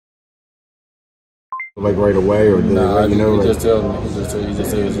Like right away, or did nah, you know? He just tell me. He just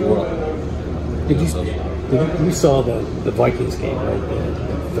said it's well. You saw the Vikings game,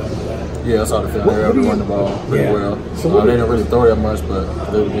 right? Yeah, I saw the film. They were running the ball pretty well. So they didn't really throw that much, but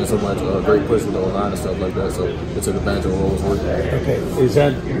they were getting so much great push with the line and stuff like that. So they took advantage of what was working. Okay,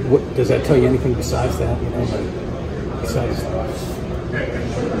 does that tell you anything besides that? You know, like besides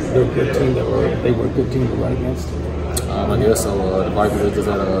they're a good team they were a good team to run against. I guess so. The Vikings just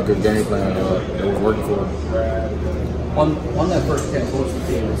had a good game plan that was working for them. On that first catch, what was the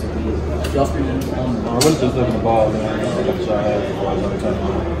team? Was it the adjustment on the ball? I really just looking at the ball, man.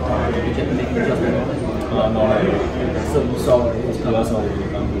 Did you have to make an adjustment on it? No. So you saw it was coming. That's not really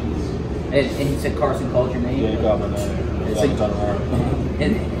coming. And he said Carson called your name? Yeah, he called my name.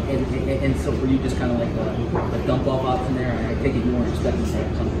 And so were you just kind of like a dump off option there? I think you weren't expecting that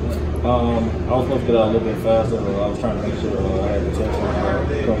to come to play. I was supposed to get out a little bit faster. I was trying to make sure I had the chance to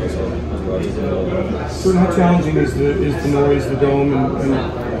cover, so that's what I just did. So how challenging is the noise, the dome, and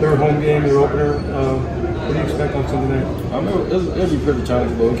their home game, their opener? What do you expect on Sunday night? I mean, it'll be pretty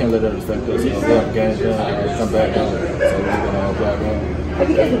challenging, but we can't let that affect us. We have a game plan, come back, so we're going to play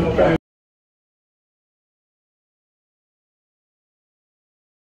our game.